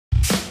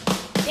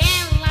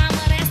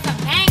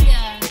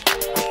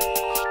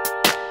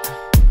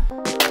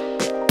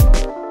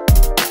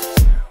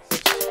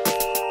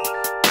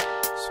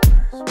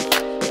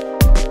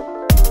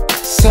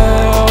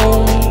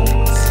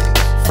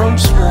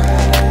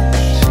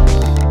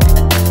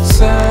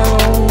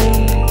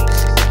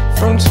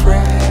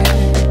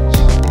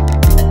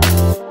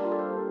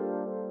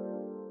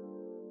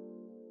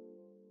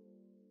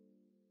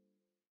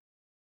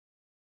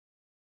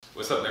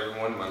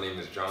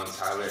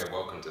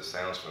the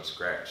sounds from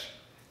scratch.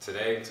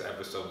 Today's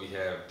episode we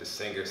have the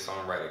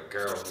singer-songwriter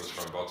Gurl, who's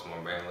from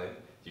Baltimore, Maryland.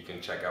 You can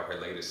check out her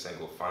latest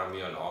single, Find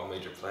Me, on all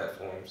major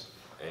platforms,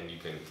 and you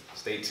can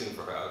stay tuned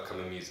for her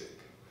upcoming music.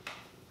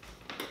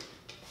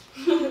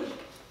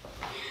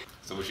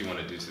 So what you want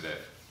to do today?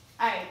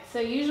 Alright, so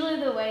usually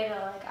the way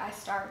that I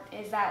start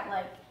is that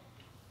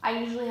I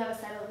usually have a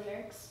set of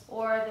lyrics,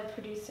 or the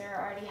producer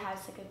already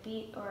has a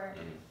beat or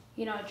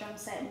a drum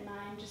set in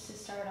mind just to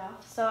start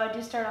off. So I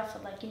do start off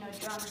with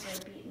drums or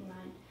a beat in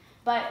mind,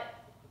 but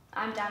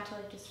I'm down to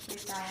just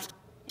freestyle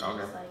and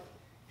just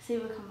see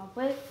what we come up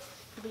with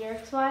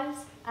lyrics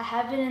wise. I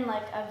have been in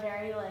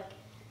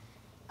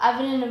I've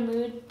been in a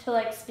mood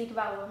to speak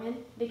about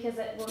women because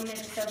women are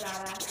just so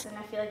badass and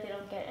I feel like they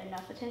don't get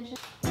enough attention.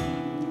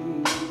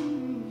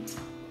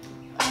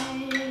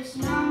 It's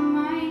not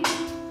my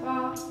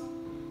fault.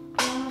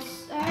 Don't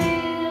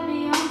say to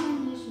be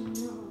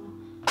unconditional.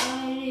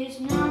 But it's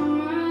not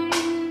my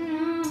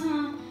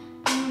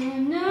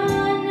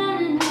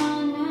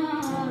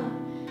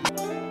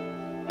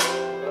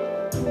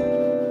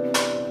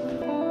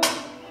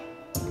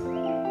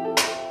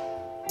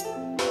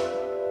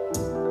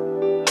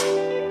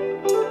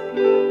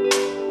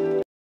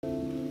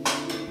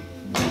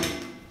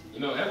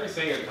every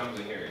singer comes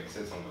in here and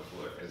sits on the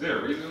floor. Is there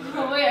a reason for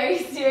that? Oh wait, are you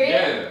serious?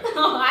 Yeah.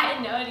 Oh, I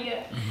had no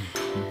idea.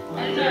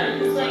 I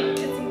don't know.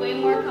 It's way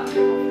more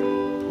comfortable for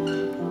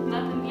me.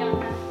 Nothing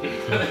beyond that.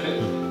 I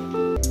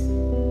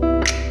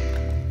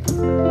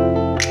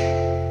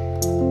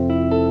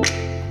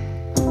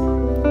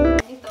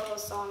think the whole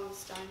song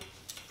is done.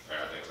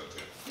 Yeah, I think so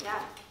too.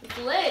 Yeah, it's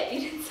lit. You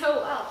did so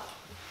well.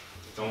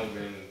 It's only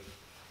been,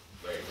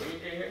 when you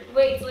came here?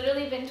 Wait, it's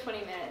literally been 20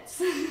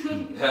 minutes.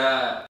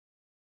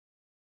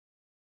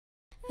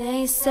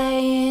 They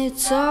say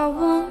it's a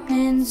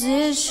woman's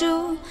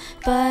issue,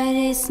 but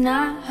it's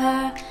not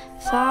her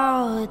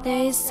fault.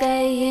 They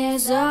say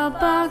here's a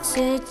box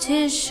of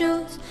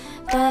tissues,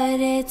 but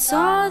it's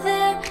all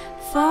their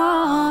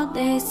fault.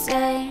 They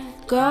say,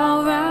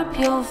 girl, wrap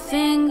your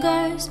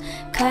fingers,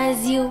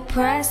 'cause you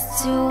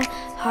press too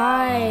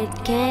hard.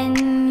 Can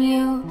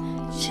you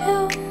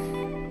chew?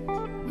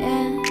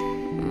 Yeah.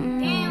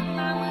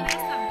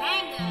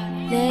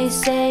 They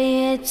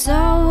say it's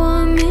a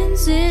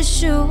woman's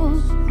issue,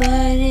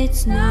 but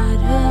it's not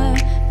her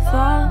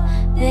fault.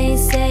 They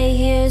say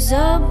here's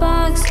a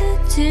box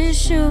of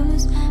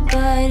tissues,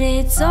 but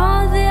it's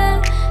all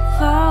their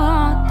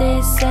fault.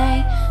 They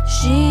say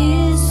she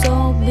is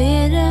so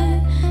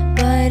bitter,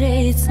 but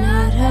it's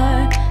not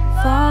her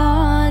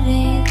fault.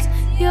 It's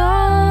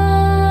yours.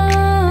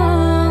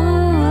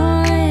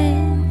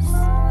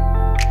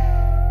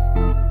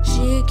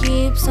 She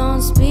keeps on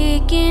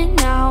speaking,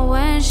 now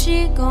when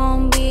she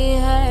gon' be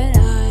heard,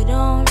 I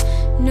don't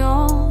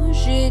know.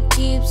 She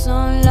keeps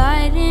on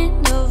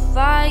lighting the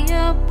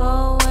fire,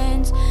 but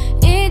when's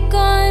it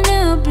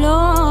gonna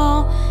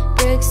blow?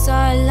 Bricks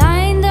are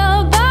lined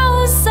up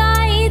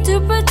outside to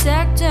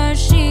protect her.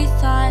 She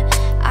thought,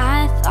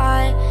 I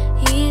thought,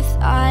 he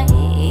thought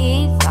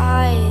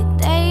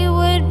they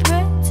would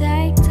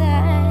protect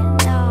her.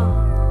 No.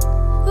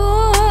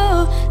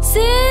 Ooh,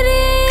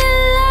 city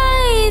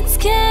lights,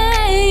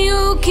 can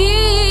you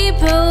keep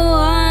her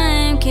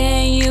warm?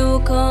 Can you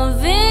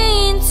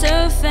convince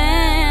her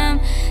fam?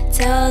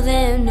 Tell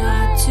them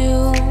not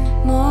to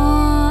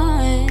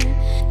mourn.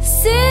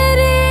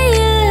 City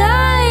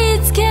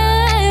lights,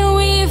 can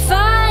we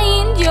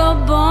find your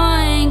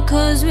born?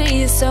 'Cause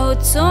we're so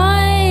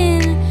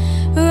torn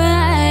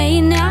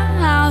right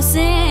now.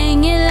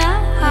 Sing it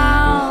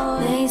loud.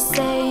 They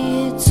say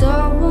it's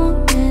a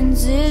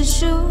woman's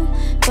issue,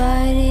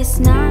 but it's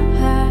not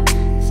her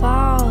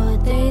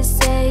fault. They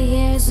say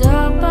here's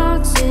a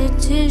box of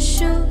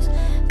tissues,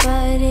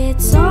 but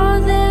it's all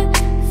their